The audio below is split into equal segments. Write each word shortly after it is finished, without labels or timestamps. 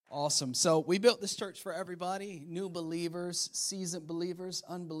Awesome. So we built this church for everybody, new believers, seasoned believers,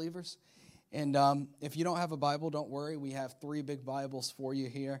 unbelievers. And if you don't have a Bible, don't worry. We have 3 big Bibles for you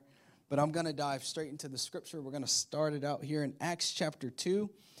here. But I'm going to dive straight into the scripture. We're going to start it out here in Acts chapter 2.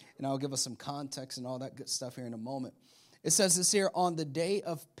 And I'll give us some context and all that good stuff here in a moment. It says this here, on the day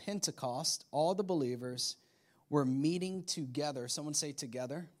of Pentecost, all the believers were meeting together. Someone say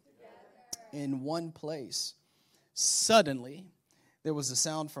together. In one place. Suddenly, there was a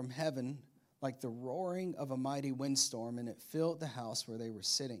sound from heaven like the roaring of a mighty windstorm, and it filled the house where they were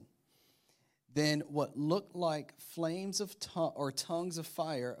sitting. Then what looked like flames of tongues of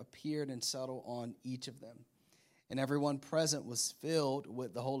fire appeared and settled on each of them. And everyone present was filled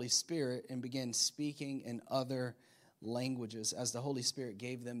with the Holy Spirit and began speaking in other languages as the Holy Spirit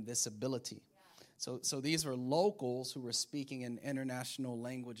gave them this ability. So these were locals who were speaking in international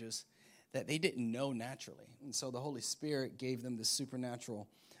languages that they didn't know naturally. And so the Holy Spirit gave them the supernatural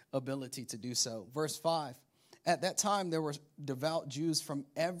ability to do so. Verse 5, at that time there were devout Jews from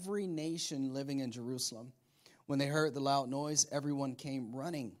every nation living in Jerusalem. When they heard the loud noise, everyone came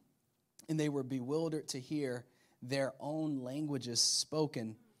running, and they were bewildered to hear their own languages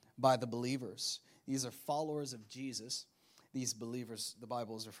spoken by the believers. These are followers of Jesus, these believers the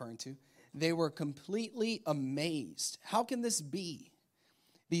Bible is referring to. They were completely amazed. How can this be?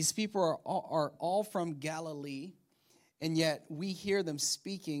 These people are all from Galilee, and yet we hear them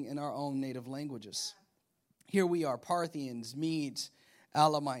speaking in our own native languages. Here we are, Parthians, Medes,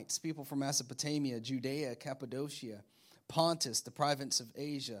 Elamites, people from Mesopotamia, Judea, Cappadocia, Pontus, the province of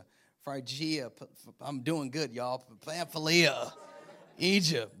Asia, Phrygia, I'm doing good, y'all, Pamphylia,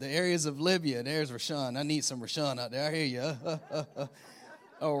 Egypt, the areas of Libya. There's Rashawn. I need some Rashawn out there. I hear you.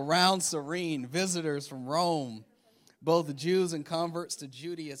 Around Cyrene, visitors from Rome, both Jews and converts to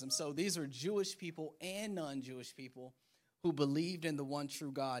Judaism. So these are Jewish people and non-Jewish people who believed in the one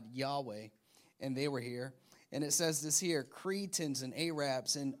true God, Yahweh, and they were here. And it says this here, Cretans and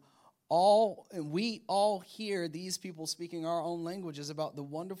Arabs, and we all hear these people speaking our own languages about the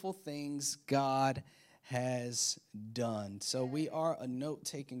wonderful things God has done. So we are a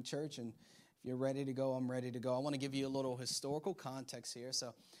note-taking church, and if you're ready to go, I'm ready to go. I want to give you a little historical context here,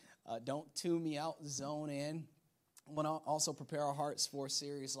 so don't tune me out, zone in. I want to also prepare our hearts for a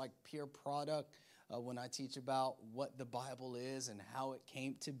series like Pure Product when I teach about what the Bible is and how it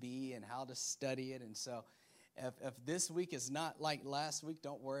came to be and how to study it. And so if this week is not like last week,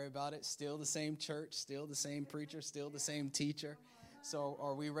 don't worry about it. Still the same church, still the same preacher, still the same teacher. So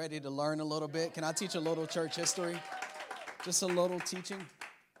are we ready to learn a little bit? Can I teach a little church history? Just a little teaching.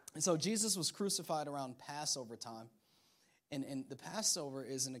 And so Jesus was crucified around Passover time. And the Passover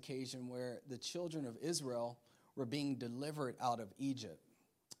is an occasion where the children of Israel were being delivered out of Egypt.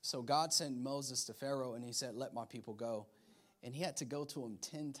 So God sent Moses to Pharaoh, and he said, let my people go. And he had to go to him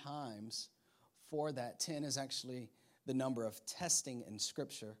 10 times for that. 10 is actually the number of testing in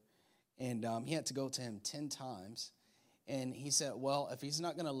Scripture. And he had to go to him 10 times. And he said, well, if he's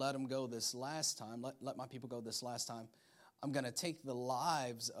not going to let him go this last time, let my people go this last time, I'm going to take the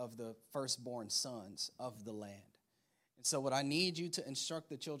lives of the firstborn sons of the land. And so what I need you to instruct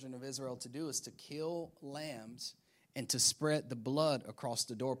the children of Israel to do is to kill lambs and to spread the blood across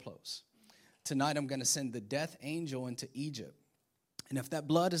the doorposts. Tonight I'm going to send the death angel into Egypt. And if that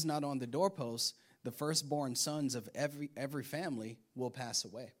blood is not on the doorposts, the firstborn sons of every family will pass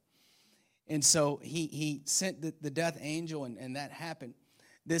away. And so he sent the death angel, and that happened.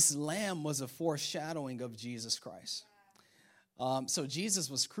 This lamb was a foreshadowing of Jesus Christ. So Jesus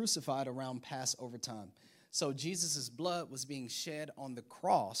was crucified around Passover time. So Jesus' blood was being shed on the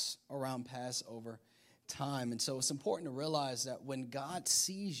cross around Passover time. And so it's important to realize that when God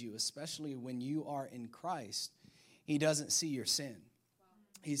sees you, especially when you are in Christ, he doesn't see your sin.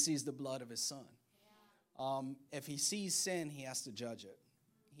 He sees the blood of his son. If he sees sin, he has to judge it.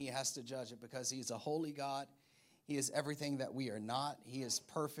 He has to judge it because he's a holy God. He is everything that we are not. He is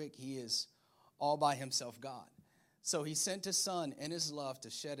perfect. He is all by himself God. So he sent his son in his love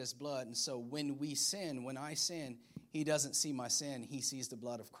to shed his blood. And so when I sin, he doesn't see my sin. He sees the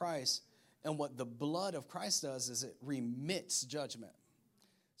blood of Christ. And what the blood of Christ does is it remits judgment.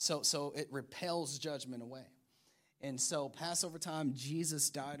 So it repels judgment away. And so Passover time, Jesus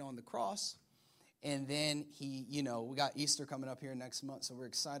died on the cross. And then we got Easter coming up here next month. So we're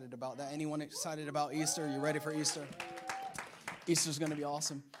excited about that. Anyone excited about Easter? You ready for Easter? Easter's going to be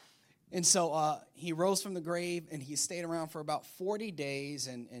awesome. And so he rose from the grave, and he stayed around for about 40 days,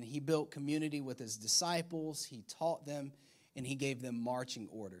 and he built community with his disciples. He taught them, and he gave them marching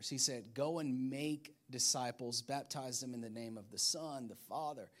orders. He said, go and make disciples, baptize them in the name of the Son, the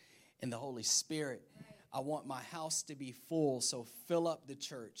Father, and the Holy Spirit. I want my house to be full, so fill up the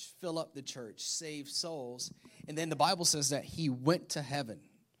church, save souls. And then the Bible says that he went to heaven.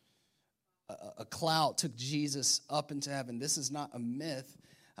 A cloud took Jesus up into heaven. This is not a myth.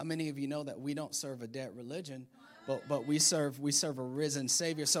 How many of you know that we don't serve a dead religion, but we serve a risen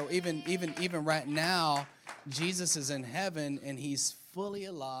Savior? So even right now, Jesus is in heaven and he's fully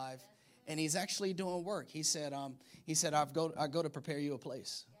alive, and he's actually doing work. He said I go to prepare you a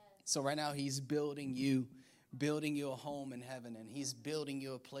place. So right now he's building you a home in heaven, and he's building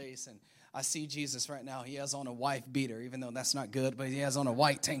you a place. And I see Jesus right now. He has on a wife beater, even though that's not good, but he has on a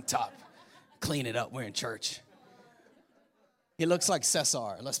white tank top. Clean it up. We're in church. He looks like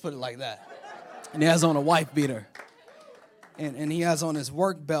Cesar. Let's put it like that. And he has on a wife beater. And he has on his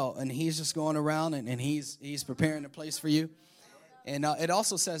work belt, and he's just going around, and he's preparing a place for you. And it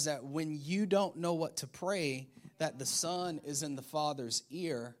also says that when you don't know what to pray, that the Son is in the Father's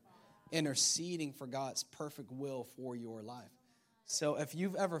ear, interceding for God's perfect will for your life. So if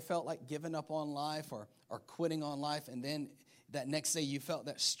you've ever felt like giving up on life or quitting on life, and then that next day you felt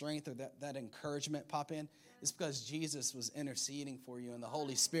that strength or that encouragement pop in, it's because Jesus was interceding for you, and the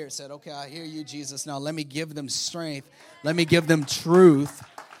Holy Spirit said, okay, I hear you, Jesus. Now let me give them strength. Let me give them truth,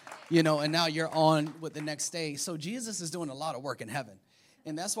 and now you're on with the next day. So Jesus is doing a lot of work in heaven,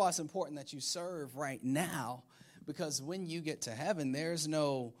 and that's why it's important that you serve right now, because when you get to heaven, there's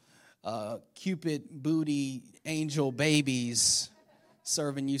no Cupid booty angel babies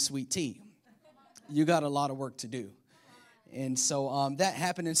serving you sweet tea. You got a lot of work to do. And so that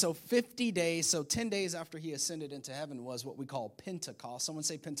happened. And so 50 days, so 10 days after he ascended into heaven was what we call Pentecost. Someone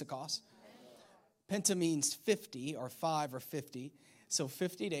say Pentecost. Penta means 50 or 5 or 50. So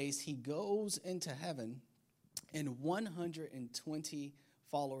 50 days, he goes into heaven, and 120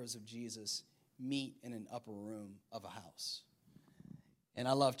 followers of Jesus meet in an upper room of a house. And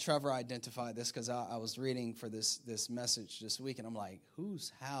I love Trevor identified this because I was reading for this message this week, and I'm like,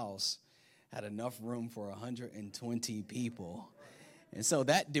 whose house had enough room for 120 people? And so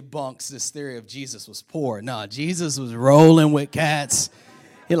that debunks this theory of Jesus was poor. No, Jesus was rolling with cats.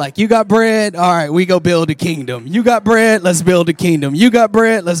 He's like, you got bread? All right, we go build a kingdom. You got bread? Let's build a kingdom. You got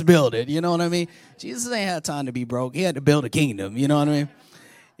bread? Let's build it. You know what I mean? Jesus ain't had time to be broke. He had to build a kingdom. You know what I mean?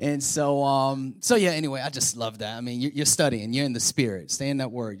 And so yeah, anyway, I just love that. I mean, you're studying. You're in the Spirit. Stay in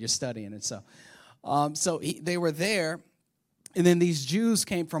that word. You're studying. And so they were there. And then these Jews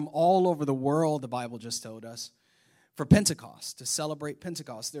came from all over the world, the Bible just told us, for Pentecost, to celebrate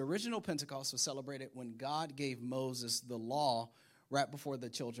Pentecost. The original Pentecost was celebrated when God gave Moses the law right before the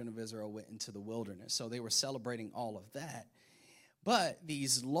children of Israel went into the wilderness. So they were celebrating all of that. But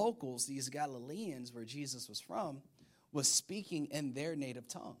these locals, these Galileans where Jesus was from, was speaking in their native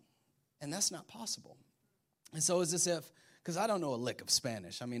tongue. And that's not possible. And so it's as if, because I don't know a lick of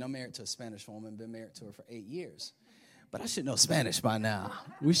Spanish. I mean, I'm married to a Spanish woman, been married to her for 8 years. But I should know Spanish by now.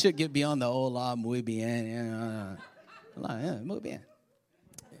 We should get beyond the hola, muy bien. Muy bien.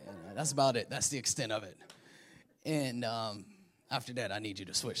 Yeah, that's about it. That's the extent of it. And after that, I need you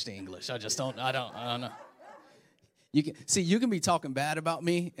to switch to English. I don't know. You can be talking bad about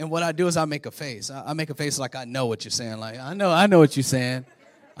me, and what I do is I make a face. I make a face like I know what you're saying. Like, I know what you're saying.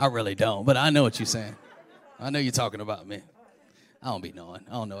 I really don't, but I know what you're saying. I know you're talking about me. I don't be knowing.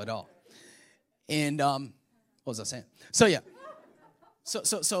 I don't know at all. And what was I saying? So yeah.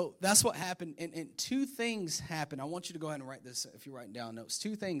 So that's what happened. And two things happened. I want you to go ahead and write this if you're writing down notes.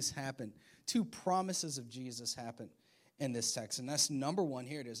 Two things happened. Two promises of Jesus happened in this text. And that's number one.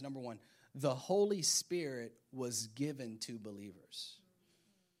 Here it is. Number one. The Holy Spirit was given to believers.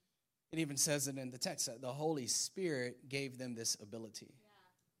 It even says it in the text that the Holy Spirit gave them this ability.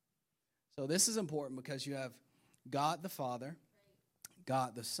 So this is important because you have God the Father,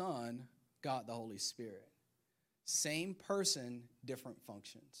 God the Son, God the Holy Spirit. Same person, different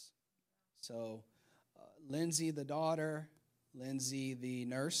functions. So Lindsay the daughter, Lindsay the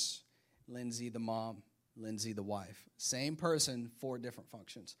nurse, Lindsay the mom, Lindsay the wife. Same person, 4 different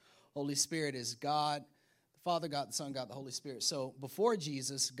functions. Holy Spirit is God, the Father, God, the Son, God, the Holy Spirit. So before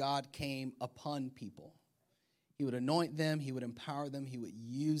Jesus, God came upon people. He would anoint them, he would empower them, he would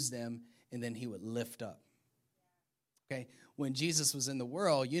use them, and then he would lift up. Okay? When Jesus was in the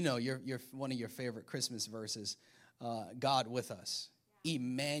world, you know, you're one of your favorite Christmas verses, God with us.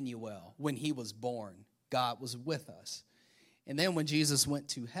 Emmanuel, when he was born, God was with us. And then when Jesus went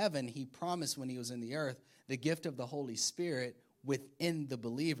to heaven, he promised when he was in the earth the gift of the Holy Spirit within the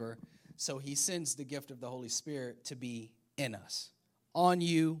believer. So he sends the gift of the Holy Spirit to be in us, on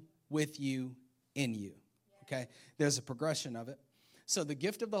you, with you, in you. Okay? There's a progression of it. So the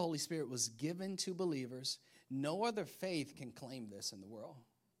gift of the Holy Spirit was given to believers. No other faith can claim this in the world.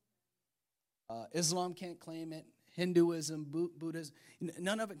 Islam can't claim it. Hinduism, Buddhism,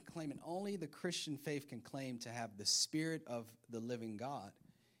 none of it can claim it. Only the Christian faith can claim to have the Spirit of the living God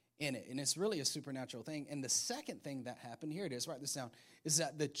in it. And it's really a supernatural thing. And the second thing that happened, here it is, write this down, is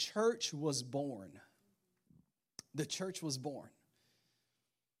that the church was born. The church was born.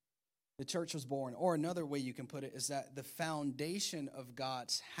 The church was born. Or another way you can put it is that the foundation of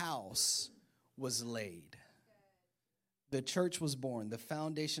God's house was laid. The church was born. The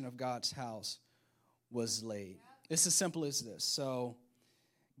foundation of God's house was laid. It's as simple as this. So,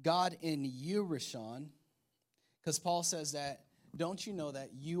 God in you, Rashawn, because Paul says that, don't you know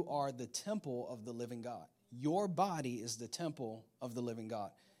that you are the temple of the living God? Your body is the temple of the living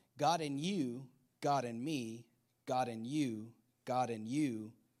God. God in you, God in me, God in you, God in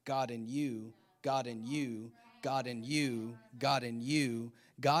you, God in you, God in you, God in you, God in you,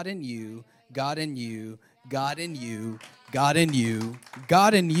 God in you, God in you, God in you, God in you,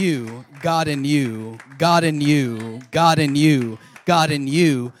 God in you, God in you, God in you, God in you, God in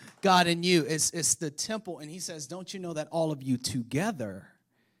you, God in you. It's the temple, and he says, don't you know that all of you together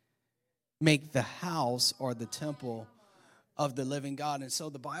make the house or the temple of the living God? And so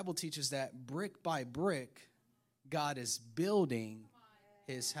the Bible teaches that brick by brick, God is building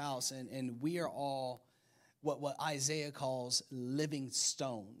his house, and we are all what Isaiah calls living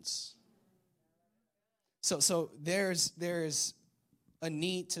stones. So there's a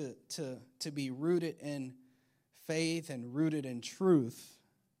need to be rooted in faith and rooted in truth,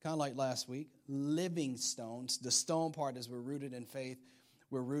 kind of like last week. Living stones. The stone part is we're rooted in faith,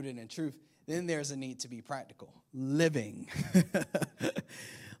 we're rooted in truth. Then there's a need to be practical, living.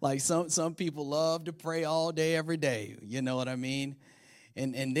 Like some people love to pray all day, every day. You know what I mean?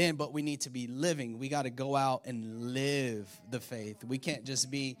 But we need to be living. We got to go out and live the faith. We can't just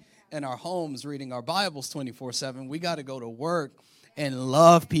be in our homes reading our Bibles 24/7. We got to go to work and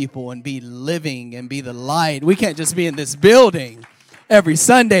love people and be living and be the light. We can't just be in this building every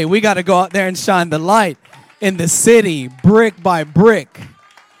Sunday. We got to go out there and shine the light in the city, brick by brick.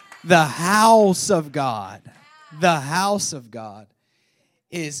 The house of God. The house of God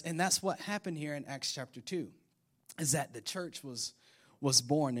is, and that's what happened here in Acts chapter 2, is that the church was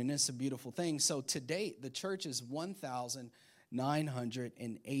born, and it's a beautiful thing. So to date, the church is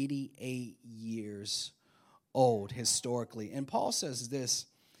 1,988 years old historically. And Paul says this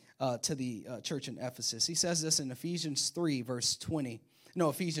to the church in Ephesus. He says this in Ephesians 3, verse 20. No,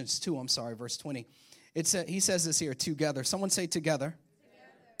 Ephesians 2, I'm sorry, verse 20. He says this here, together. Someone say together.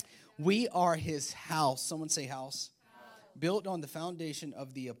 We are his house. Someone say house. Built on the foundation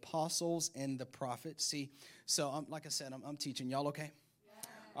of the apostles and the prophets. See, so like I said, I'm teaching. Y'all okay? Yeah.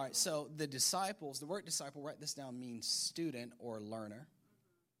 All right, so the disciples, the word disciple, write this down, means student or learner.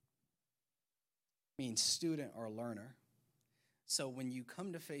 Means student or learner. So when you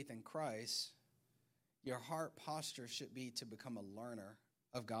come to faith in Christ, your heart posture should be to become a learner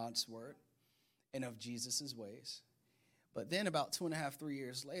of God's word and of Jesus' ways. But then about 2.5, 3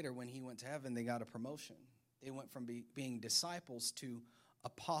 years later, when he went to heaven, they got a promotion. They went from being disciples to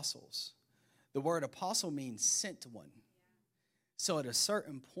apostles. The word apostle means sent one. So at a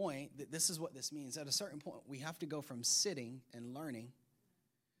certain point, this is what this means. At a certain point, we have to go from sitting and learning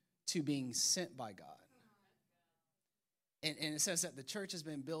to being sent by God. And it says that the church has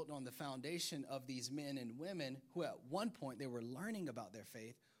been built on the foundation of these men and women who at one point they were learning about their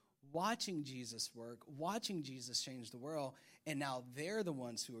faith, watching Jesus work, watching Jesus change the world, and now they're the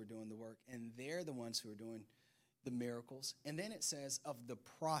ones who are doing the work, and they're the ones who are doing the miracles. And then it says of the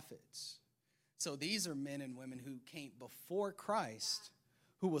prophets. So these are men and women who came before Christ,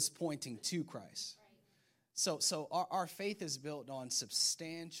 who was pointing to Christ. So our faith is built on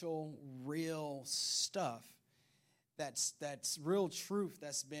substantial, real stuff. That's real truth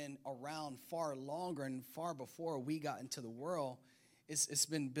that's been around far longer and far before we got into the world. It's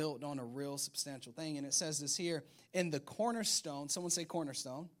been built on a real substantial thing. And it says this here, in the cornerstone, someone say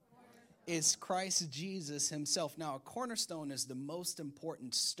cornerstone, is Christ Jesus himself. Now, a cornerstone is the most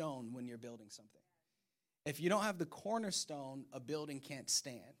important stone when you're building something. If you don't have the cornerstone, a building can't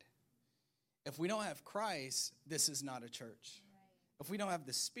stand. If we don't have Christ, this is not a church. If we don't have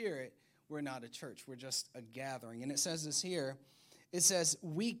the Spirit, we're not a church. We're just a gathering. And it says this here. It says,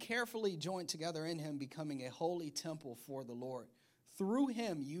 we carefully joined together in him, becoming a holy temple for the Lord. Through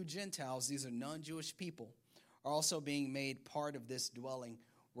him, you Gentiles, these are non-Jewish people, are also being made part of this dwelling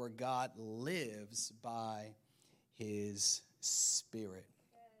where God lives by his Spirit.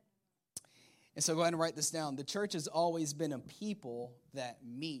 And so go ahead and write this down. The church has always been a people that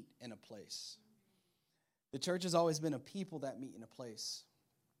meet in a place. The church has always been a people that meet in a place.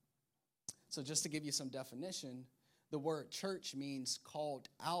 So just to give you some definition, The word church means called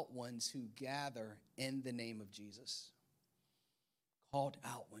out ones who gather in the name of Jesus. Called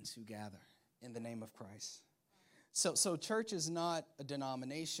out ones who gather in the name of Christ. So church is not a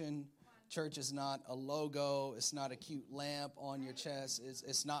denomination. Church is not a logo. It's not a cute lamp on your chest.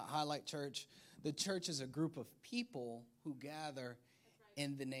 It's not Highlight Church. The church is a group of people who gather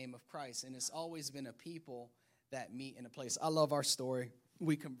in the name of Christ. And it's always been a people that meet in a place. I love our story.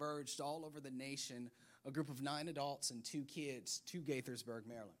 We converged all over the nation, a group of 9 adults and 2 kids to Gaithersburg,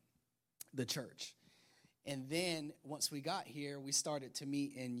 Maryland, the church. And then once we got here, we started to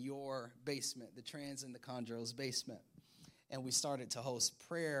meet in your basement, the Trans and the Chondros basement. And we started to host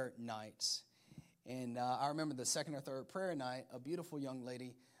prayer nights. And I remember the second or third prayer night, a beautiful young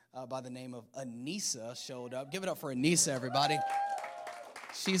lady by the name of Anissa showed up. Give it up for Anissa, everybody.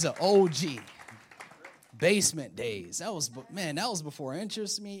 She's an OG. Basement days. That was before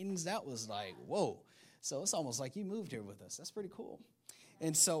interest meetings. That was like, whoa. So it's almost like you moved here with us. That's pretty cool.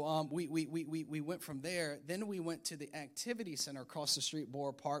 And so we went from there. Then we went to the activity center across the street,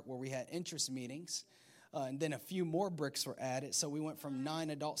 Borough Park, where we had interest meetings. And then a few more bricks were added. So we went from 9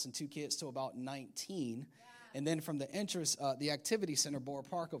 adults and 2 kids to about 19. And then from the activity center, Borough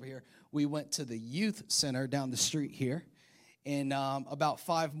Park over here, we went to the youth center down the street here. And about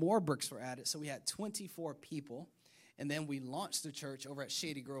 5 more bricks were added. So we had 24 people. And then we launched the church over at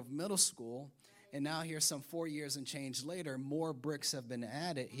Shady Grove Middle School. And now here, some 4 years and change later, more bricks have been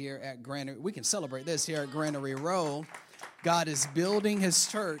added here at Granary. We can celebrate this here at Granary Road. God is building his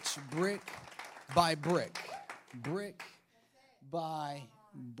church brick by brick, brick by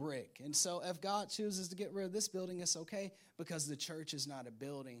brick. And so if God chooses to get rid of this building, it's okay, because the church is not a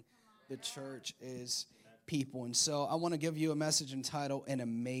building. The church is people. And so I want to give you a message entitled An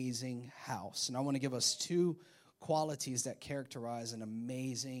Amazing House. And I want to give us 2 qualities that characterize an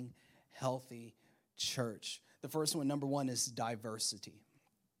amazing, healthy church. The first one, number 1, is diversity.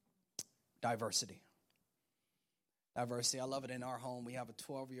 Diversity. Diversity. I love it in our home. We have a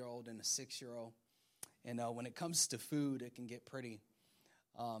 12-year-old and a 6-year-old. And when it comes to food, it can get pretty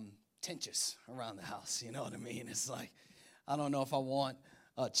tenuous around the house. You know what I mean? It's like, I don't know if I want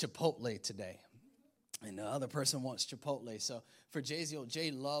Chipotle today. And the other person wants Chipotle. So for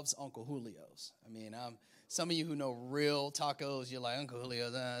Jay loves Uncle Julio's. I mean, some of you who know real tacos, you're like, Uncle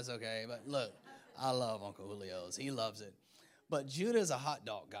Julio's, that's okay. But look, I love Uncle Julio's. He loves it. But Judah's a hot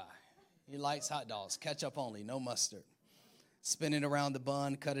dog guy. He likes hot dogs, ketchup only, no mustard. Spin it around the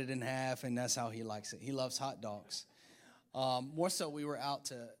bun, cut it in half, and that's how he likes it. He loves hot dogs. More so, we were out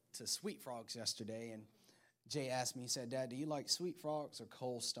to Sweet Frogs yesterday, and Jay asked me, he said, Dad, do you like Sweet Frogs or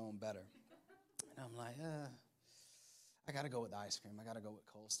Cold Stone better? And I'm like, I got to go with the ice cream. I got to go with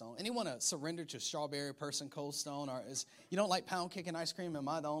Cold Stone. Anyone a surrender to strawberry person, Cold Stone? Or you don't like pound cake and ice cream? Am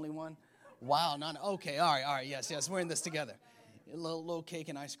I the only one? Wow. Okay. All right. Yes. We're in this together. A little cake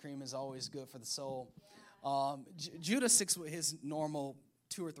and ice cream is always good for the soul. Judah sticks with his normal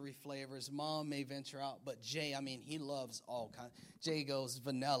 2 or 3 flavors. Mom may venture out, but Jay, he loves all kinds. Jay goes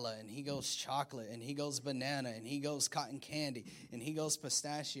vanilla, and he goes chocolate, and he goes banana, and he goes cotton candy, and he goes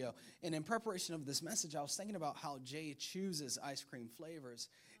pistachio. And in preparation of this message, I was thinking about how Jay chooses ice cream flavors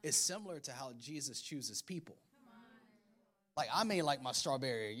is similar to how Jesus chooses people. Like, I may like my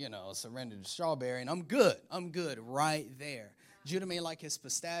strawberry, surrender to strawberry, and I'm good right there. Judah may like his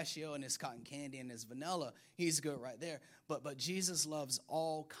pistachio and his cotton candy and his vanilla. He's good right there. But Jesus loves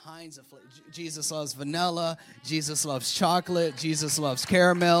all kinds of flavors. Jesus loves vanilla. Jesus loves chocolate. Jesus loves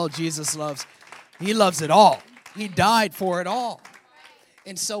caramel. He loves it all. He died for it all.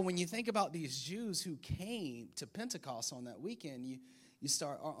 And so when you think about these Jews who came to Pentecost on that weekend, you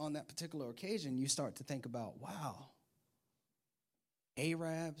start, on that particular occasion, you start to think about, wow,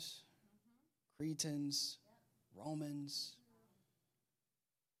 Arabs, Cretans, Romans,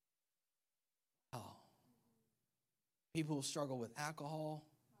 people who struggle with alcohol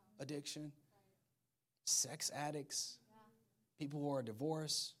addiction, sex addicts, people who are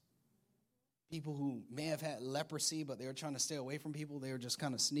divorced, people who may have had leprosy, but they were trying to stay away from people. They were just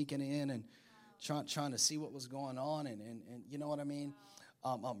kind of sneaking in and trying to see what was going on, and you know what I mean?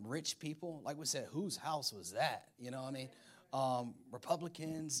 Rich people, like we said, whose house was that? You know what I mean?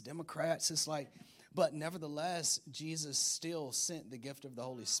 Republicans, Democrats, it's like, but nevertheless, Jesus still sent the gift of the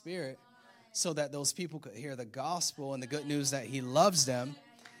Holy Spirit so that those people could hear the gospel and the good news that he loves them.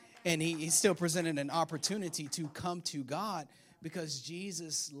 And he still presented an opportunity to come to God because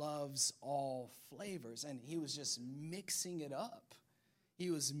Jesus loves all flavors. And he was just mixing it up. He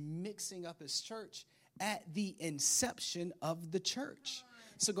was mixing up his church at the inception of the church.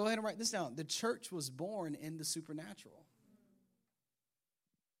 So go ahead and write this down. The church was born in the supernatural.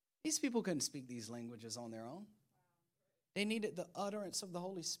 These people couldn't speak these languages on their own. They needed the utterance of the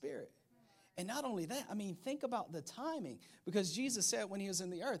Holy Spirit. And not only that, I mean, think about the timing. Because Jesus said when he was in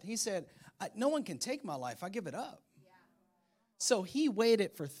the earth, he said, no one can take my life. I give it up. So he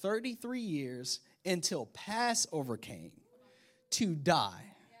waited for 33 years until Passover came to die.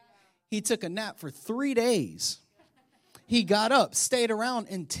 He took a nap for 3 days. He got up, stayed around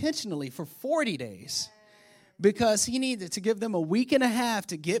intentionally for 40 days because he needed to give them a week and a half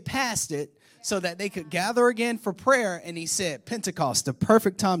to get past it so that they could gather again for prayer. And he said, Pentecost, the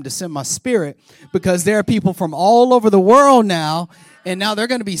perfect time to send my spirit, because there are people from all over the world now, and now they're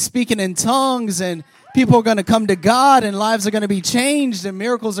going to be speaking in tongues, and people are going to come to God, and lives are going to be changed, and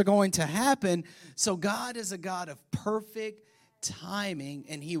miracles are going to happen. So God is a God of perfect timing,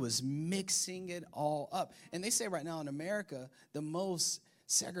 and he was mixing it all up. And they say right now in America, the most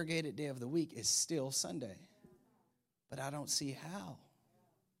segregated day of the week is still Sunday. But I don't see how.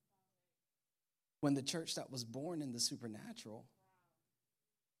 When the church that was born in the supernatural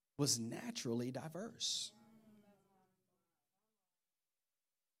was naturally diverse.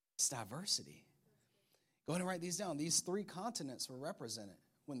 It's diversity. Go ahead and write these down. These 3 continents were represented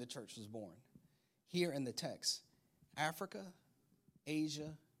when the church was born. Here in the text, Africa,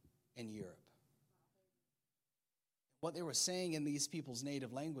 Asia, and Europe. What they were saying in these people's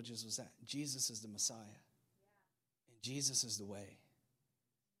native languages was that Jesus is the Messiah. And Jesus is the way.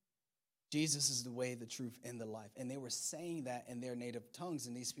 Jesus is the way, the truth, and the life. And they were saying that in their native tongues.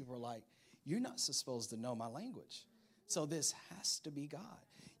 And these people were like, you're not supposed to know my language. So this has to be God.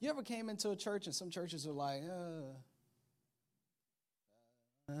 You ever came into a church and some churches are like,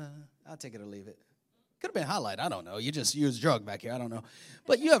 I'll take it or leave it. Could have been highlight. I don't know. You just use drug back here. I don't know.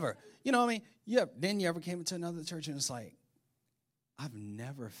 But you ever, you know what I mean? Then you ever came into another church and it's like, I've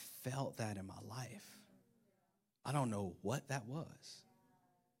never felt that in my life. I don't know what that was.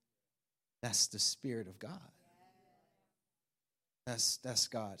 That's the Spirit of God. That's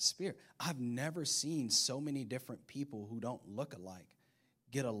God's Spirit. I've never seen so many different people who don't look alike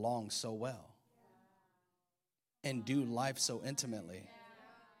get along so well and do life so intimately.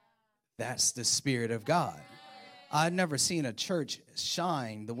 That's the Spirit of God. I've never seen a church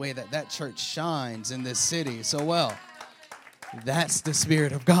shine the way that church shines in this city so well. That's the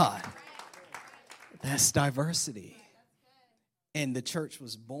Spirit of God. That's diversity. And the church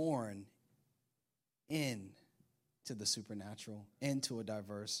was born into the supernatural, into a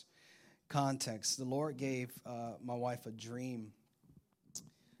diverse context. The Lord gave my wife a dream,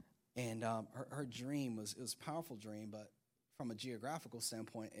 and her dream was a powerful dream, but from a geographical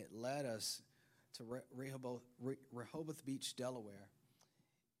standpoint, it led us to Rehoboth Beach, Delaware,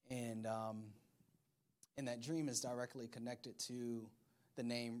 and that dream is directly connected to the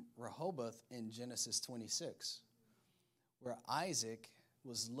name Rehoboth in Genesis 26, where Isaac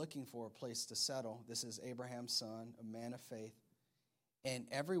was looking for a place to settle. This is Abraham's son, a man of faith. And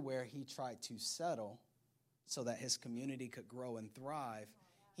everywhere he tried to settle so that his community could grow and thrive,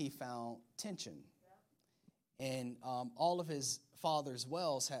 he found tension. And all of his father's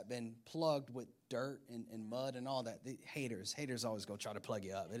wells had been plugged with dirt and mud and all that. The haters always go try to plug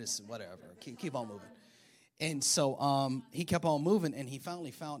you up. It is whatever. Keep on moving. And so he kept on moving, and he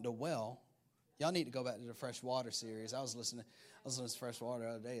finally found a well. Y'all need to go back to the Fresh Water series. I was listening to Fresh Water the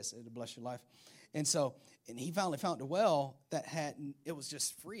other day. It said, "To bless your life." And he finally found a well that it was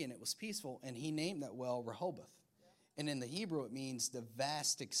just free and it was peaceful. And he named that well Rehoboth. And in the Hebrew, it means the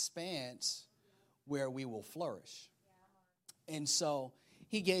vast expanse where we will flourish. And so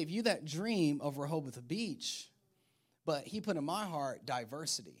he gave you that dream of Rehoboth Beach, but he put in my heart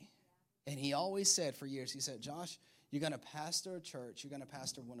diversity. And he always said for years, he said, Josh, you're going to pastor a church. You're going to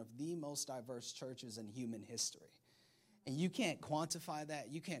pastor one of the most diverse churches in human history. And you can't quantify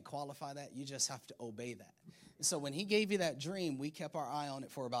that. You can't qualify that. You just have to obey that. And so when he gave you that dream, we kept our eye on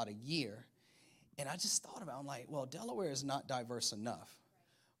it for about a year. And I just thought about it. I'm like, well, Delaware is not diverse enough.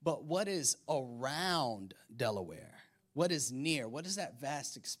 But what is around Delaware? What is near? What is that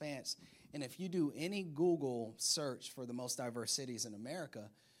vast expanse? And if you do any Google search for the most diverse cities in America,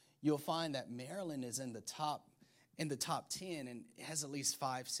 you'll find that Maryland is in the top 10, and it has at least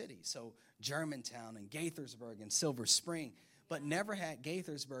 5 cities. So Germantown and Gaithersburg and Silver Spring, but never had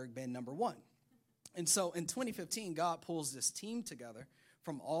Gaithersburg been number 1. And so in 2015, God pulls this team together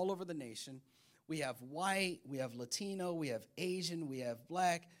from all over the nation. We have white, we have Latino, we have Asian, we have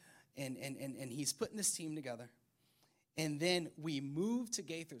black, and he's putting this team together. And then we moved to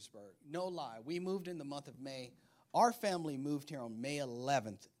Gaithersburg. No lie, we moved in the month of May. Our family moved here on May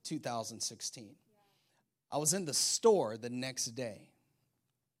 11th, 2016. I was in the store the next day.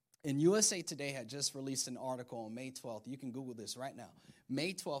 And USA Today had just released an article on May 12th. You can Google this right now.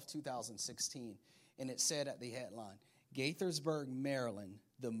 May 12th, 2016. And it said at the headline, Gaithersburg, Maryland,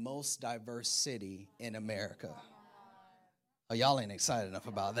 the most diverse city in America. Oh, y'all ain't excited enough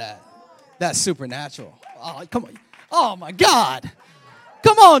about that. That's supernatural. Oh, come on. Oh, my God.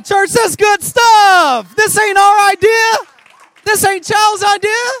 Come on, church. That's good stuff. This ain't our idea. This ain't Child's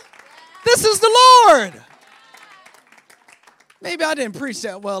idea. This is the Lord. Maybe I didn't preach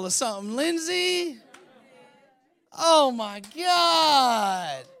that well or something. Lindsay. Oh, my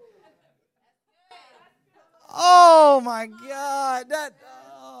God. Oh, my God.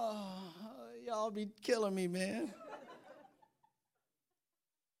 Y'all be killing me, man.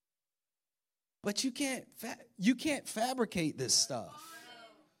 But you can't fabricate this stuff.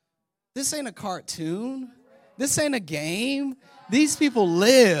 This ain't a cartoon. This ain't a game. These people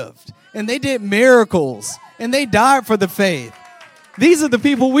lived, and they did miracles, and they died for the faith. These are the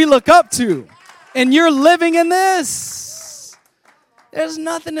people we look up to, and you're living in this. There's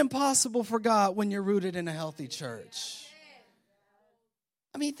nothing impossible for God when you're rooted in a healthy church.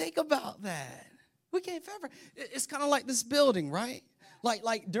 I mean, think about that. We can't fabricate. It's kind of like this building, right?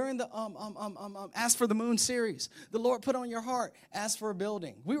 Like during the Ask for the Moon series, the Lord put on your heart, ask for a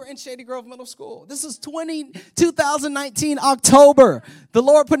building. We were in Shady Grove Middle School. This is 2019, October. The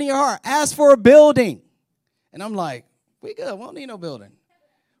Lord put in your heart, ask for a building. And I'm like, we good. We don't need no building.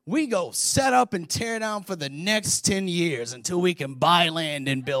 We go set up and tear down for the next 10 years until we can buy land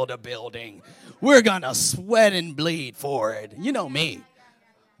and build a building. We're going to sweat and bleed for it. You know me.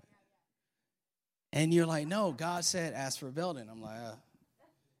 And you're like, no, God said ask for a building. I'm like,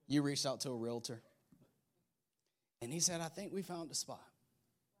 you reached out to a realtor. And he said, I think we found a spot.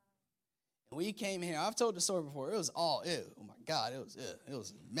 And we came here. I've told the story before. It was all, oh my God, it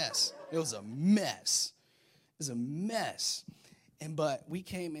was a mess. It was a mess. It was a mess. But we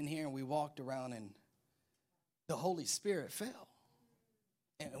came in here and we walked around and the Holy Spirit fell.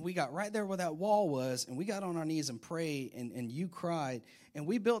 And we got right there where that wall was, and we got on our knees and prayed, and you cried, and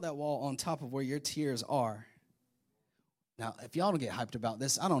we built that wall on top of where your tears are. Now, if y'all don't get hyped about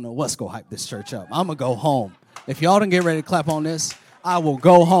this, I don't know what's going to hype this church up. I'm going to go home. If y'all don't get ready to clap on this, I will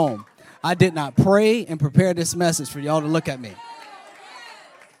go home. I did not pray and prepare this message for y'all to look at me.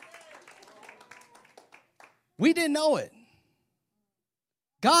 We didn't know it.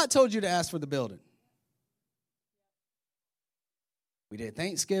 God told you to ask for the building. We did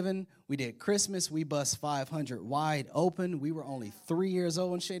Thanksgiving. We did Christmas. We bust 500 wide open. We were only 3 years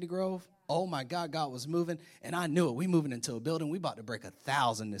old in Shady Grove. Oh, my God, God was moving, and I knew it. We moving into a building. We about to break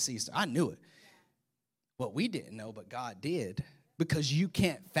 1,000 this Easter. I knew it. What we didn't know, but God did, because you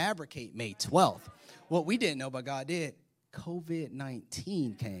can't fabricate May 12th. What we didn't know, but God did,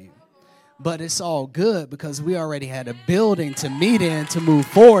 COVID-19 came. But it's all good because we already had a building to meet in, to move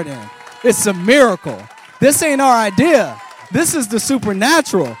forward in. It's a miracle. This ain't our idea. This is the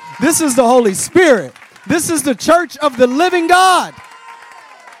supernatural. This is the Holy Spirit. This is the church of the living God.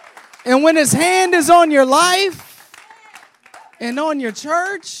 And when his hand is on your life and on your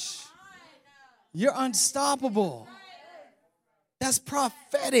church, you're unstoppable. That's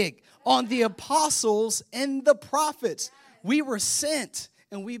prophetic on the apostles and the prophets. We were sent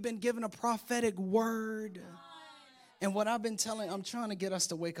and we've been given a prophetic word. And what I've been I'm trying to get us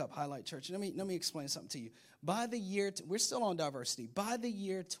to wake up, Highlight Church. Let me explain something to you. By the year, we're still on diversity. By the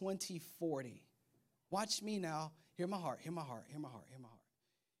year 2040, watch me now. Hear my heart, hear my heart, hear my heart, hear my heart.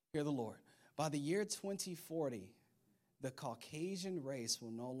 Hear the Lord. By the year 2040, the Caucasian race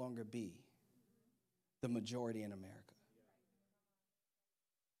will no longer be the majority in America.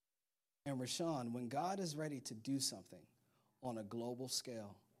 And Rashawn, when God is ready to do something on a global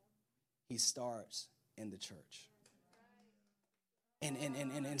scale, he starts in the church.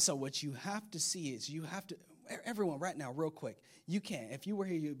 And so what you have to see is you have to, everyone right now, real quick, you can't. If you were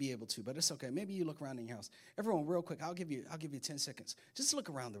here, you'd be able to, but it's okay. Maybe you look around in your house. Everyone, real quick, I'll give you 10 seconds. Just look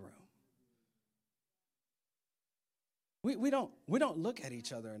around the room. We don't look at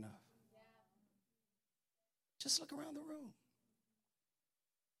each other enough. Just look around the room.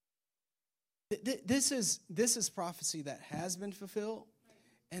 This is prophecy that has been fulfilled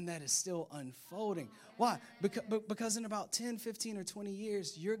and that is still unfolding. Why? Because in about 10, 15, or 20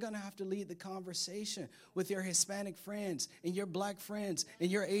 years, you're going to have to lead the conversation with your Hispanic friends and your black friends and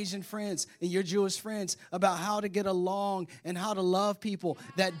your Asian friends and your Jewish friends about how to get along and how to love people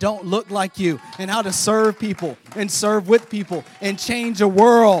that don't look like you and how to serve people and serve with people and change a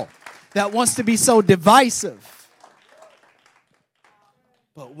world that wants to be so divisive.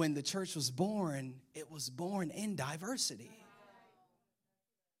 But when the church was born, it was born in diversity.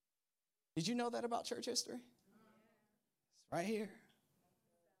 Did you know that about church history? It's right here.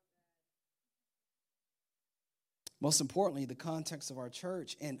 Most importantly, the context of our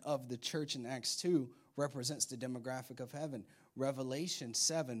church and of the church in Acts 2 represents the demographic of heaven. Revelation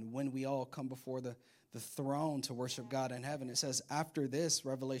 7, when we all come before the throne to worship God in heaven, it says, after this,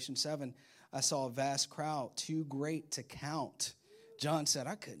 Revelation 7, I saw a vast crowd, too great to count. John said,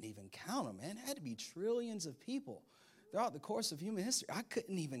 I couldn't even count them, man. It had to be trillions of people throughout the course of human history. I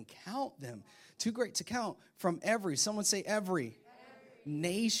couldn't even count them. Too great to count, from every, someone say every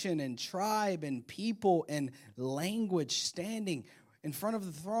nation and tribe and people and language, standing in front of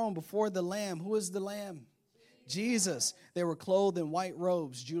the throne before the Lamb. Who is the Lamb? Jesus. They were clothed in white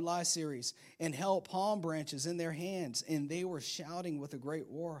robes, July series, and held palm branches in their hands. And they were shouting with a great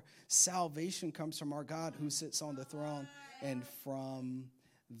roar, salvation comes from our God who sits on the throne and from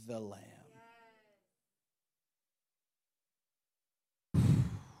the Lamb.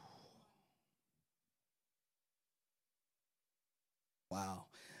 Wow.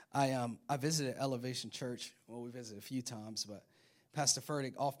 I visited Elevation Church. Well, we visited a few times, but Pastor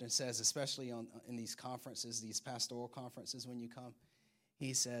Furtick often says, especially in these conferences, these pastoral conferences, when you come,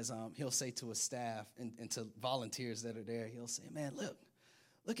 he says, he'll say to his staff and to volunteers that are there, he'll say, man,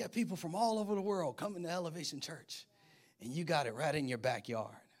 look at people from all over the world coming to Elevation Church, and you got it right in your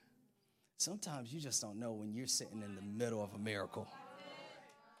backyard. Sometimes you just don't know when you're sitting in the middle of a miracle.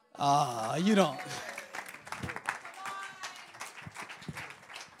 You don't.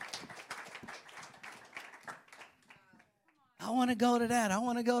 I want to go to that. I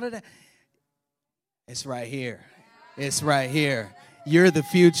want to go to that. It's right here. It's right here. You're the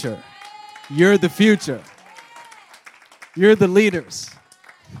future. You're the future. You're the leaders.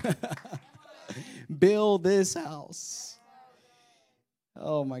 Build this house.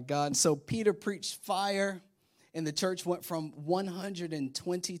 Oh, my God. So Peter preached fire, and the church went from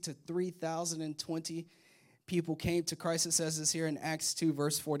 120 to 3,020 people came to Christ. It says this here in Acts 2,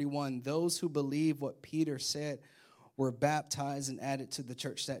 verse 41. Those who believe what Peter said were baptized and added to the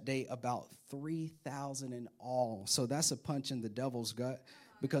church that day, about 3,000 in all. So that's a punch in the devil's gut,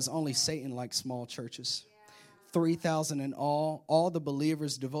 because only Satan likes small churches. 3,000 in all the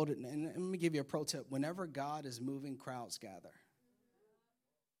believers devoted. And let me give you a pro tip. Whenever God is moving, crowds gather.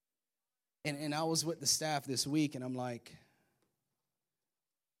 And I was with the staff this week, and I'm like,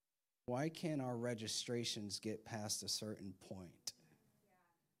 why can't our registrations get past a certain point?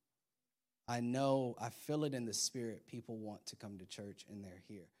 I know, I feel it in the spirit. People want to come to church, and they're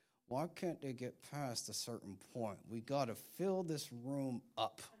here. Why can't they get past a certain point? We got to fill this room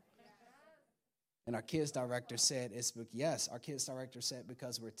up. And our kids director said, our kids director said,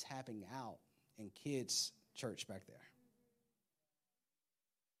 because we're tapping out in kids' church back there.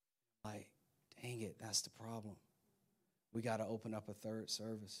 Like, dang it, that's the problem. We got to open up a third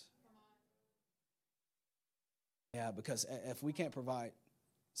service. Yeah, because if we can't provide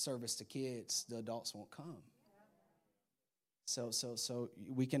service to kids, the adults won't come. So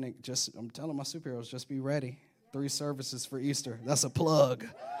we can I'm telling my superheroes, just be ready. 3 services for Easter. That's a plug.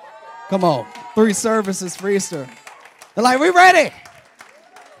 Come on, 3 services for Easter. They're like, we ready.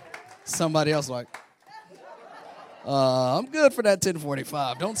 Somebody else like, I'm good for that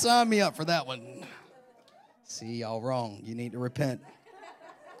 10:45. Don't sign me up for that one. See, y'all wrong. You need to repent.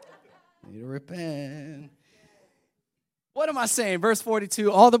 You need to repent. What am I saying? Verse 42,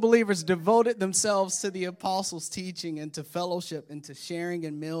 all the believers devoted themselves to the apostles' teaching and to fellowship and to sharing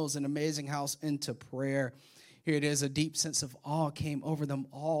in meals and Amazing House and to prayer. Here it is, a deep sense of awe came over them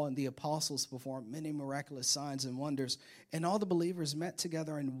all, and the apostles performed many miraculous signs and wonders. And all the believers met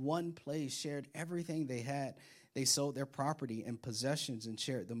together in one place, shared everything they had. They sold their property and possessions and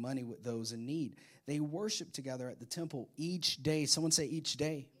shared the money with those in need. They worshiped together at the temple each day. Someone say each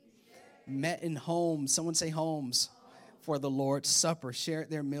day. Met in homes. Someone say homes. For the Lord's Supper,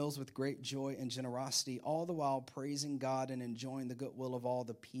 shared their meals with great joy and generosity, all the while praising God and enjoying the goodwill of all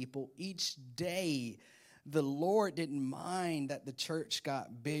the people. Each day, the Lord didn't mind that the church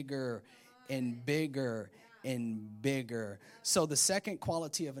got bigger and bigger and bigger. So the second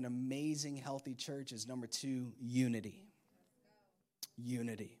quality of an amazing, healthy church is number 2, unity.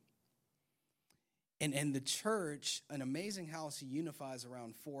 Unity. And in the church, an Amazing House unifies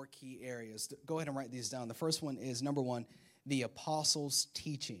around 4 key areas. Go ahead and write these down. The first one is, number 1, the apostles'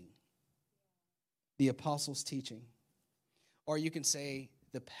 teaching. The apostles' teaching. Or you can say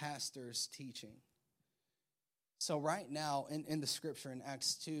the pastor's teaching. So right now, in the scripture in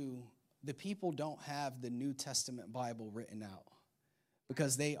Acts 2, the people don't have the New Testament Bible written out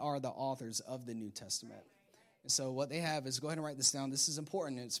because they are the authors of the New Testament. And so what they have is, go ahead and write this down. This is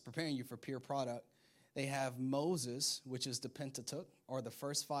important. It's preparing you for peer product. They have Moses, which is the Pentateuch, or the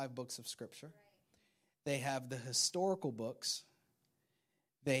first 5 books of Scripture. They have the historical books.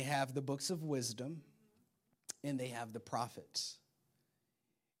 They have the books of wisdom. And they have the prophets.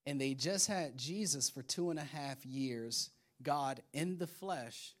 And they just had Jesus for 2.5 years, God in the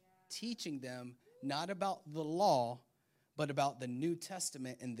flesh, teaching them not about the law, but about the New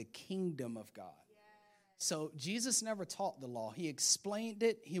Testament and the kingdom of God. So Jesus never taught the law. He explained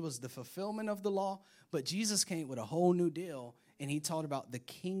it. He was the fulfillment of the law. But Jesus came with a whole new deal, and he taught about the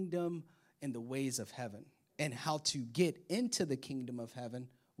kingdom and the ways of heaven and how to get into the kingdom of heaven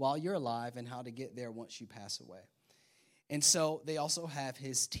while you're alive and how to get there once you pass away. And so they also have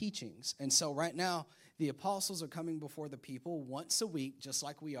his teachings. And so right now, the apostles are coming before the people once a week, just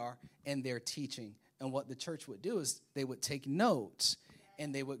like we are, and they're teaching. And what the church would do is they would take notes,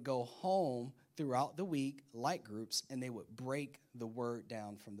 and they would go home throughout the week, like groups, and they would break the word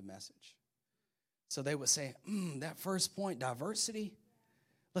down from the message. So they would say, that first point, diversity,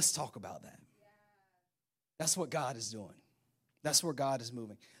 let's talk about that. That's what God is doing. That's where God is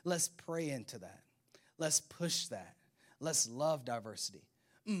moving. Let's pray into that. Let's push that. Let's love diversity.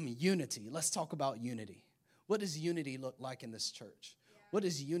 Unity. Let's talk about unity. What does unity look like in this church? What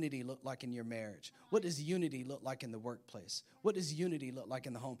does unity look like in your marriage? What does unity look like in the workplace? What does unity look like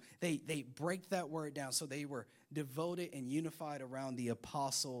in the home? They break that word down. So they were devoted and unified around the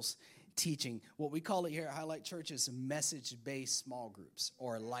apostles' teaching. What we call it here at Highlight Church is message-based small groups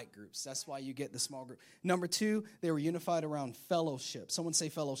or light groups. That's why you get the small group. Number 2, they were unified around fellowship. Someone say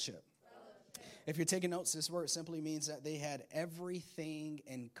fellowship. If you're taking notes, this word simply means that they had everything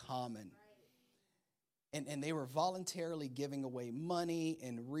in common. And they were voluntarily giving away money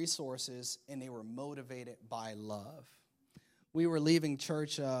and resources, and they were motivated by love. We were leaving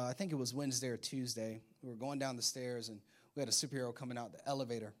church, I think it was Wednesday or Tuesday. We were going down the stairs, and we had a superhero coming out the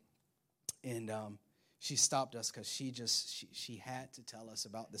elevator. And she stopped us because she had to tell us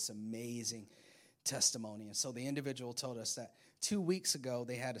about this amazing testimony. And so the individual told us that 2 weeks ago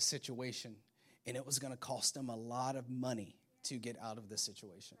they had a situation, and it was going to cost them a lot of money to get out of the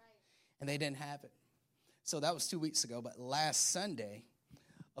situation. And they didn't have it. So that was 2 weeks ago. But last Sunday,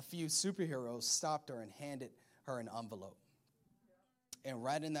 a few superheroes stopped her and handed her an envelope. And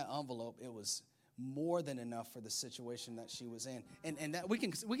right in that envelope, it was more than enough for the situation that she was in. And that we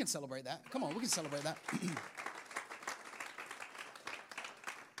can celebrate that. Come on, we can celebrate that.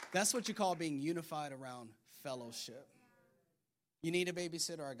 That's what you call being unified around fellowship. You need a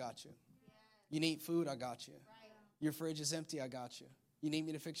babysitter, I got you. You need food, I got you. Your fridge is empty, I got you. You need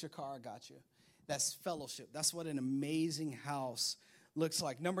me to fix your car, I got you. That's fellowship. That's what an amazing house looks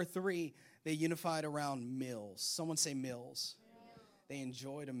like. Number 3, they unified around meals. Someone say meals. They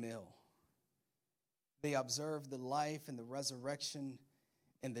enjoyed a meal. They observed the life and the resurrection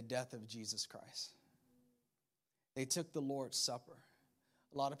and the death of Jesus Christ. They took the Lord's Supper.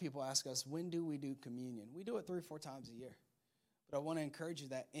 A lot of people ask us, when do we do communion? We do it 3 or 4 times a year. But I want to encourage you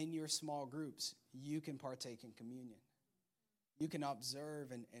that in your small groups, you can partake in communion. You can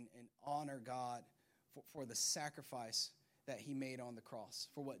observe and honor God for the sacrifice that he made on the cross,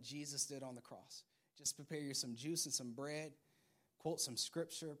 for what Jesus did on the cross. Just prepare you some juice and some bread, quote some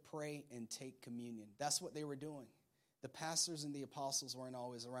scripture, pray, and take communion. That's what they were doing. The pastors and the apostles weren't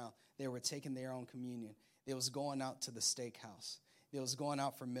always around. They were taking their own communion. They was going out to the steakhouse. They was going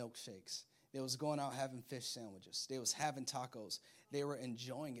out for milkshakes. They was going out having fish sandwiches. They was having tacos. They were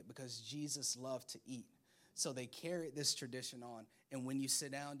enjoying it because Jesus loved to eat. So they carried this tradition on. And when you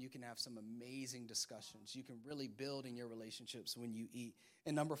sit down, you can have some amazing discussions. You can really build in your relationships when you eat.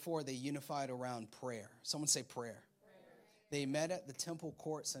 And number 4, they unified around prayer. Someone say prayer. They met at the temple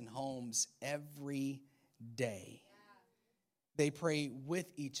courts and homes every day. They prayed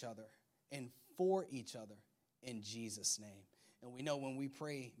with each other and for each other in Jesus' name. And we know when we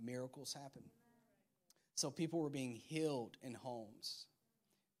pray, miracles happen. So people were being healed in homes.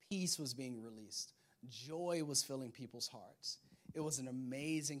 Peace was being released. Joy was filling people's hearts. It was an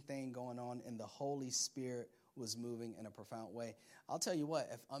amazing thing going on, and the Holy Spirit was moving in a profound way. I'll tell you what,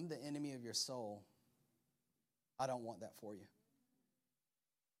 if I'm the enemy of your soul, I don't want that for you.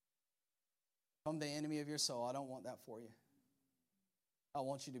 If I'm the enemy of your soul, I don't want that for you. I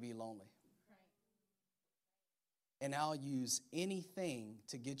want you to be lonely. And I'll use anything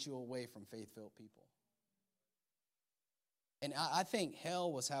to get you away from faith-filled people. And I think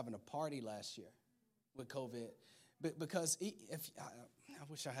hell was having a party last year with COVID. Because I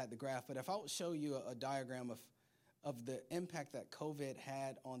wish I had the graph, but if I would show you a diagram of the impact that COVID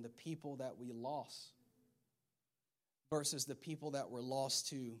had on the people that we lost versus the people that were lost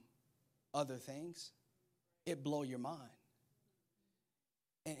to other things, it'd blow your mind.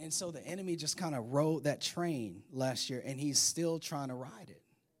 And so the enemy just kind of rode that train last year, and he's still trying to ride it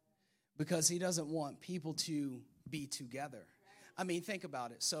because he doesn't want people to be together. I mean, think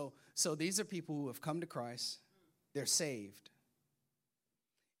about it. So these are people who have come to Christ. They're saved.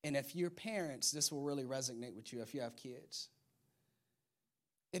 And if you're parents, this will really resonate with you if you have kids.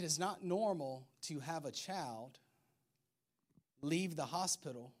 It is not normal to have a child leave the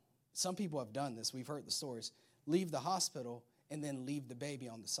hospital. Some people have done this. We've heard the stories. Leave the hospital and then leave the baby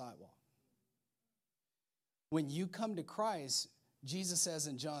on the sidewalk. When you come to Christ, Jesus says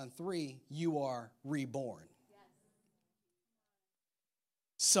in John 3, you are reborn.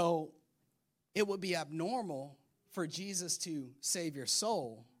 So it would be abnormal for Jesus to save your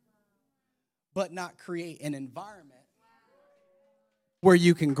soul, but not create an environment where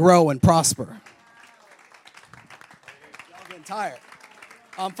you can grow and prosper. Y'all getting tired.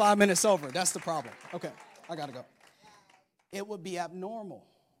 I'm 5 minutes over. That's the problem. Okay, I got to go. It would be abnormal.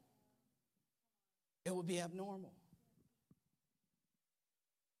 It would be abnormal.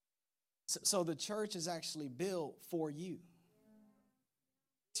 So the church is actually built for you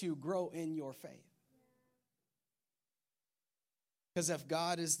to grow in your faith. Because if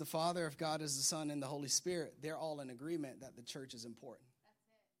God is the Father, if God is the Son, and the Holy Spirit, they're all in agreement that the church is important.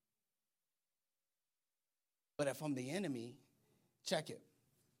 But if I'm the enemy, check it.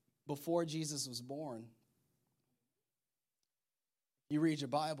 Before Jesus was born, you read your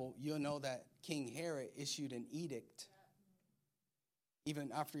Bible, you'll know that King Herod issued an edict,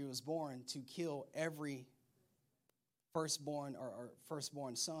 even after he was born, to kill every firstborn or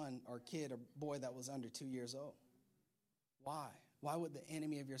firstborn son or kid or boy that was under 2 years old. Why? Why would the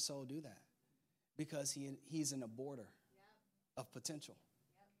enemy of your soul do that? Because he's an aborter of potential.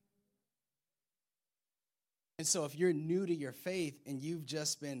 And so if you're new to your faith and you've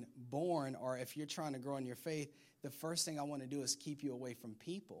just been born, or if you're trying to grow in your faith, the first thing I want to do is keep you away from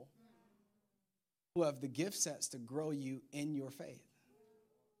people who have the gift sets to grow you in your faith.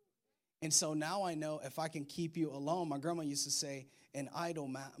 And so now I know if I can keep you alone, my grandma used to say, an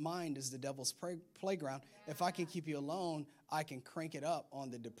idle mind is the devil's playground. If I can keep you alone, I can crank it up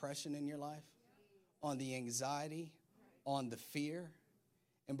on the depression in your life, on the anxiety, on the fear.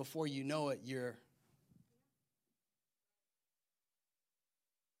 And before you know it, you're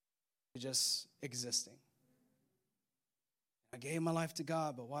just existing. I gave my life to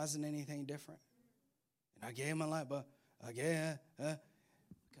God, but why isn't anything different? And I gave my life, but again,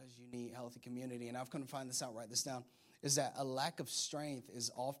 because you need healthy community. And I've come to find this out, write this down, is that a lack of strength is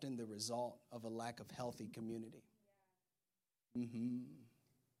often the result of a lack of healthy community.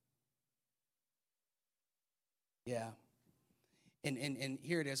 Yeah. And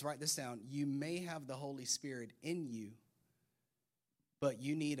here it is, write this down. You may have the Holy Spirit in you, but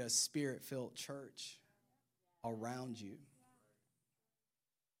you need a spirit-filled church around you.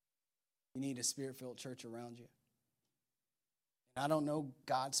 You need a spirit-filled church around you. I don't know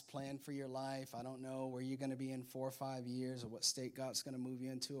God's plan for your life. I don't know where you're going to be in 4 or 5 years, or what state God's going to move you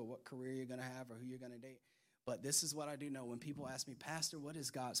into, or what career you're going to have, or who you're going to date. But this is what I do know. When people ask me, Pastor, what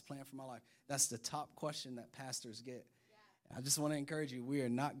is God's plan for my life? That's the top question that pastors get. Yeah. I just want to encourage you. We are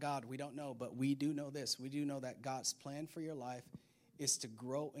not God. We don't know. But we do know this. We do know that God's plan for your life is to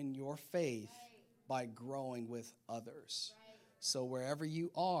grow in your faith by growing with others. So wherever you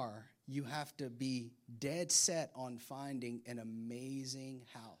are, you have to be dead set on finding an amazing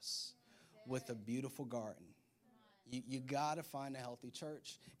house with a beautiful garden. You got to find a healthy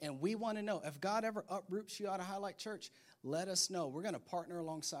church. And we want to know, if God ever uproots you out of Highlight Church, let us know. We're going to partner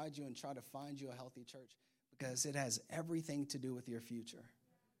alongside you and try to find you a healthy church, because it has everything to do with your future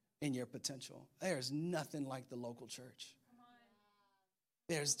and your potential. There's nothing like the local church.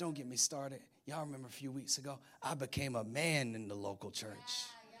 Don't get me started. Y'all remember a few weeks ago, I became a man in the local church.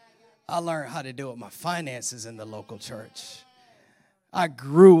 I learned how to deal with my finances in the local church. I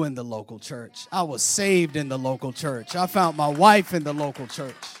grew in the local church. I was saved in the local church. I found my wife in the local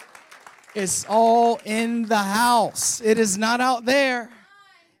church. It's all in the house. It is not out there.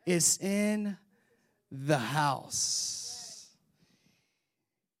 It's in the house.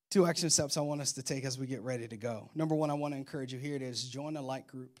 2 action steps I want us to take as we get ready to go. Number 1, I want to encourage you. Here it is. Join a light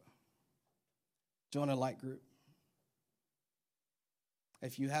group. Join a light group.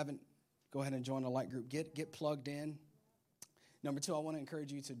 If you haven't, go ahead and join a light group. Get plugged in. Number 2, I want to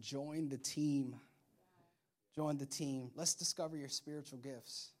encourage you to join the team. Join the team. Let's discover your spiritual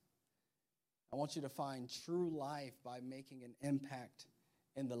gifts. I want you to find true life by making an impact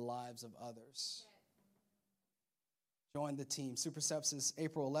in the lives of others. Join the team. Super Steps is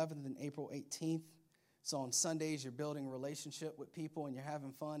April 11th and April 18th. So on Sundays, you're building a relationship with people and you're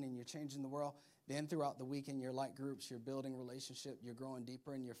having fun and you're changing the world. Then throughout the week in your light groups, you're building relationship. You're growing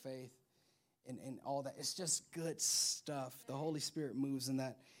deeper in your faith and all that. It's just good stuff. The Holy Spirit moves in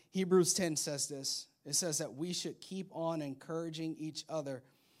that. Hebrews 10 says this. It says that we should keep on encouraging each other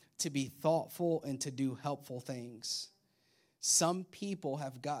to be thoughtful and to do helpful things. Some people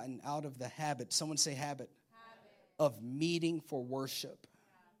have gotten out of the habit, someone say habit, of meeting for worship.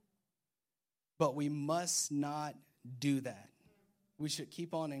 But we must not do that. We should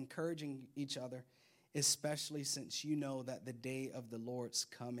keep on encouraging each other, especially since you know that the day of the Lord's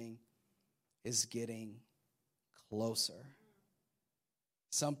coming is getting closer.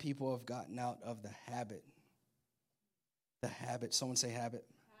 Some people have gotten out of the habit. The habit. Someone say habit.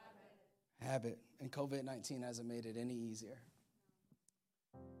 Habit. And COVID-19 hasn't made it any easier.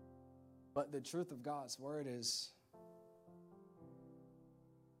 But the truth of God's word is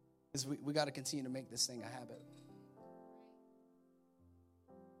we got to continue to make this thing a habit.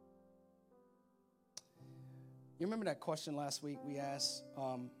 You remember that question last week we asked,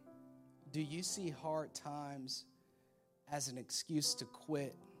 do you see hard times as an excuse to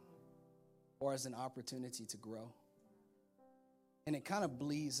quit or as an opportunity to grow? And it kind of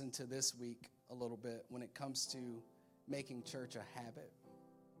bleeds into this week a little bit when it comes to making church a habit.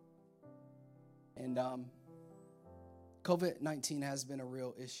 And COVID-19 has been a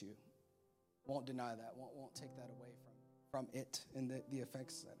real issue. Won't deny that. Won't take that away from it and the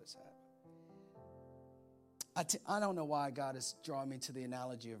effects that it's had. I don't know why God is drawing me to the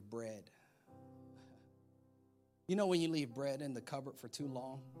analogy of bread. You know when you leave bread in the cupboard for too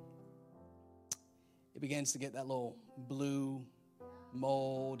long, it begins to get that little blue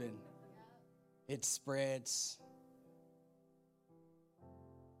mold and it spreads.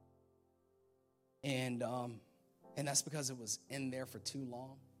 And that's because it was in there for too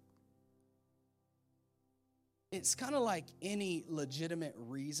long. It's kind of like any legitimate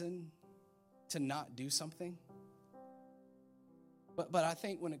reason to not do something. But I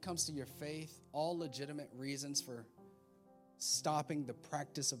think when it comes to your faith, all legitimate reasons for stopping the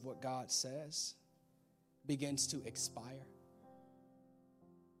practice of what God says begins to expire.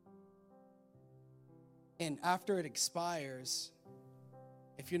 And after it expires,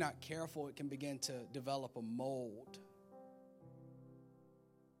 if you're not careful, it can begin to develop a mold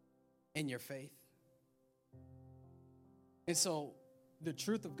in your faith. And so the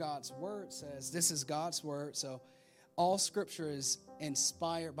truth of God's word says, this is God's word, so all scripture is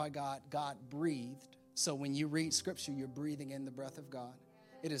inspired by God, God breathed. So when you read scripture, you're breathing in the breath of God.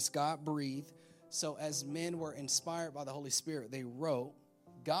 It is God breathed. So as men were inspired by the Holy Spirit, they wrote.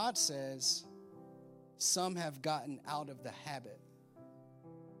 God says some have gotten out of the habit.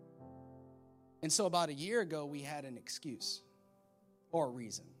 And so about a year ago, we had an excuse or a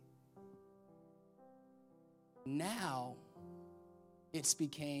reason. Now, it's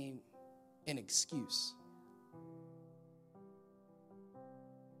became an excuse.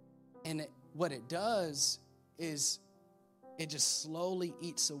 And what it does is it just slowly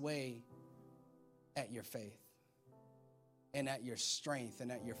eats away at your faith and at your strength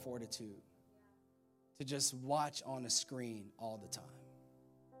and at your fortitude to just watch on a screen all the time.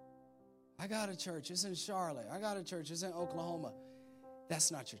 I got a church, it's in Charlotte. I got a church, it's in Oklahoma.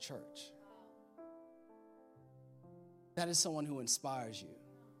 That's not your church. That is someone who inspires you.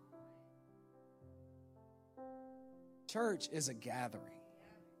 Church is a gathering.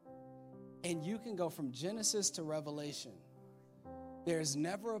 And you can go from Genesis to Revelation. There's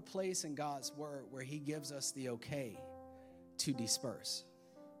never a place in God's word where he gives us the okay to disperse.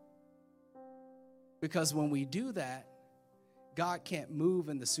 Because when we do that, God can't move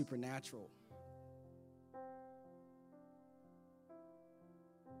in the supernatural.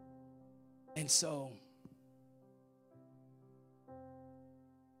 And so,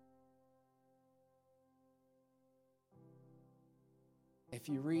 if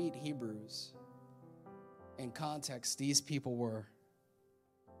you read Hebrews, in context, these people were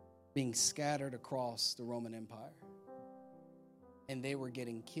being scattered across the Roman Empire. And they were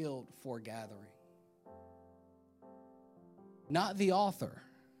getting killed for gathering. Not the author.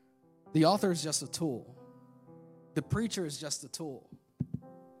 The author is just a tool. The preacher is just a tool.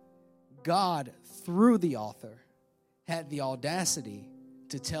 God, through the author, had the audacity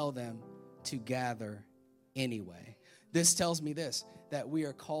to tell them to gather anyway. This tells me this, that we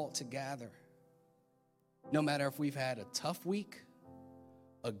are called to gather. No matter if we've had a tough week,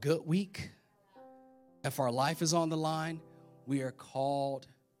 a good week, if our life is on the line, we are called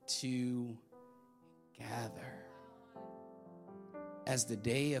to gather as the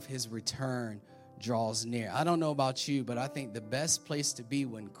day of his return draws near. I don't know about you, but I think the best place to be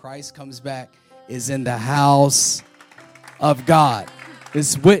when Christ comes back is in the house of God.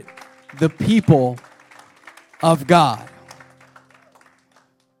 It's with the people of God.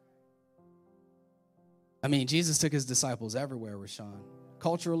 I mean, Jesus took his disciples everywhere, Rashawn.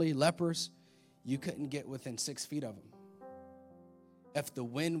 Culturally, lepers, you couldn't get within 6 feet of them. if the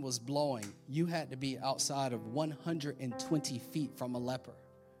wind was blowing, you had to be outside of 120 feet from a leper.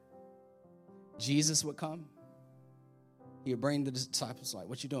 Jesus would come. He would bring the disciples like,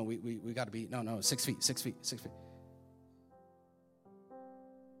 what you doing? We got to be, no, 6 feet.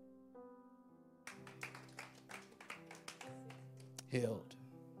 Healed.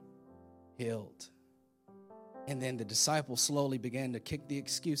 And then the disciples slowly began to kick the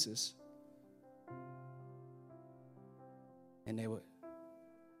excuses. And they would,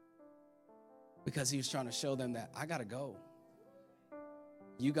 because he was trying to show them that I got to go.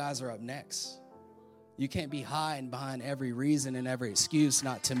 You guys are up next. You can't be hiding behind every reason and every excuse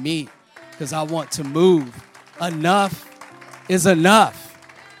not to meet because I want to move. Enough is enough.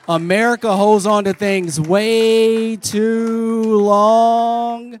 America holds on to things way too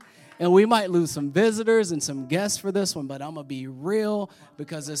long. And we might lose some visitors and some guests for this one, but I'm going to be real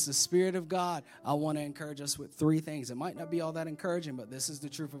because it's the Spirit of God. I want to encourage us with 3 things. It might not be all that encouraging, but this is the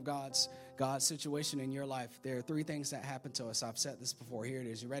truth of God's situation in your life. There are 3 things that happen to us. I've said this before. Here it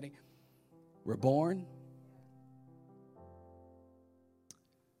is. You ready? We're born.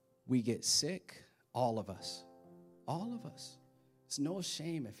 We get sick. All of us. All of us. It's no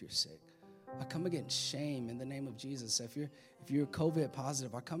shame if you're sick. I come against shame in the name of Jesus. If you're COVID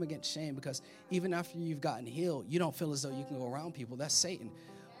positive, I come against shame because even after you've gotten healed, you don't feel as though you can go around people. That's Satan.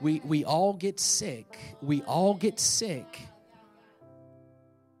 We all get sick. We all get sick.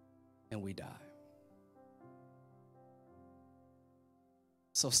 And we die.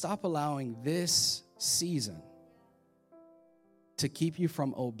 So stop allowing this season to keep you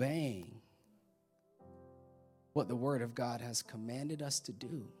from obeying what the Word of God has commanded us to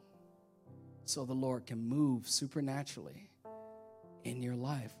do, so the Lord can move supernaturally in your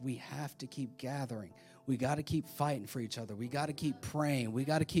life. We have to keep gathering. We got to keep fighting for each other. We got to keep praying. We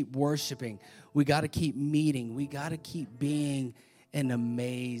got to keep worshiping. We got to keep meeting. We got to keep being an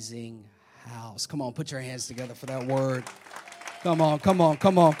amazing house. Come on, put your hands together for that word. Come on.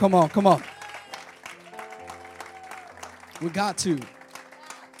 We got to.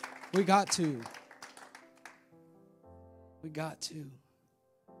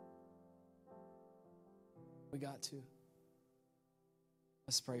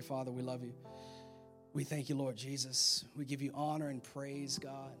 Let's pray. Father, we love you. We thank you, Lord Jesus. We give you honor and praise,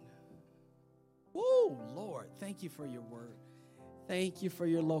 God. Woo, Lord, thank you for your word. Thank you for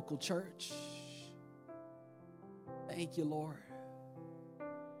your local church. Thank you, Lord,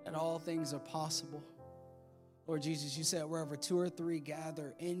 that all things are possible. Lord Jesus, you said wherever 2 or 3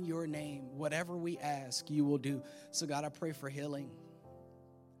 gather in your name, whatever we ask, you will do. So, God, I pray for healing.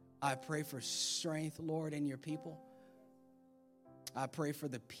 I pray for strength, Lord, in your people. I pray for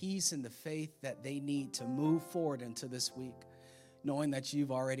the peace and the faith that they need to move forward into this week, knowing that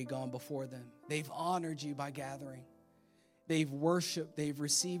you've already gone before them. They've honored you by gathering. They've worshiped. They've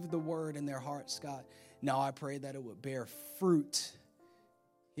received the word in their hearts, God. Now I pray that it would bear fruit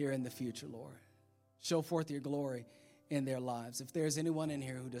here in the future, Lord. Show forth your glory in their lives. If there's anyone in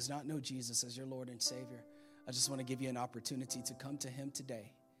here who does not know Jesus as your Lord and Savior, I just want to give you an opportunity to come to him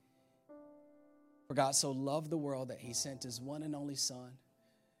today. For God so loved the world that he sent his one and only Son,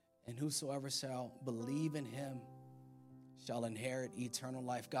 and whosoever shall believe in him shall inherit eternal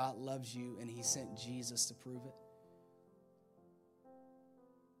life. God loves you, and he sent Jesus to prove it.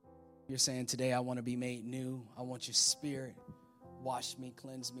 You're saying today, I want to be made new. I want your Spirit. Wash me,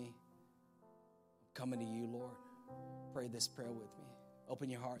 cleanse me. I'm coming to you, Lord. Pray this prayer with me. Open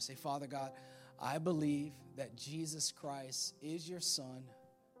your heart. Say, Father God, I believe that Jesus Christ is your Son.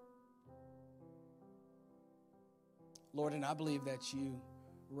 Lord, and I believe that you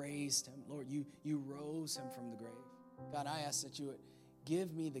raised him. Lord, you rose him from the grave. God, I ask that you would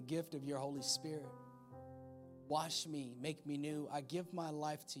give me the gift of your Holy Spirit. Wash me, make me new. I give my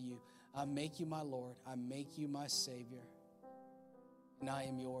life to you. I make you my Lord. I make you my Savior. And I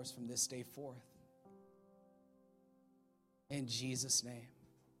am yours from this day forth. In Jesus' name,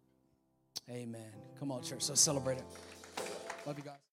 amen. Come on, church, let's celebrate it. Love you guys.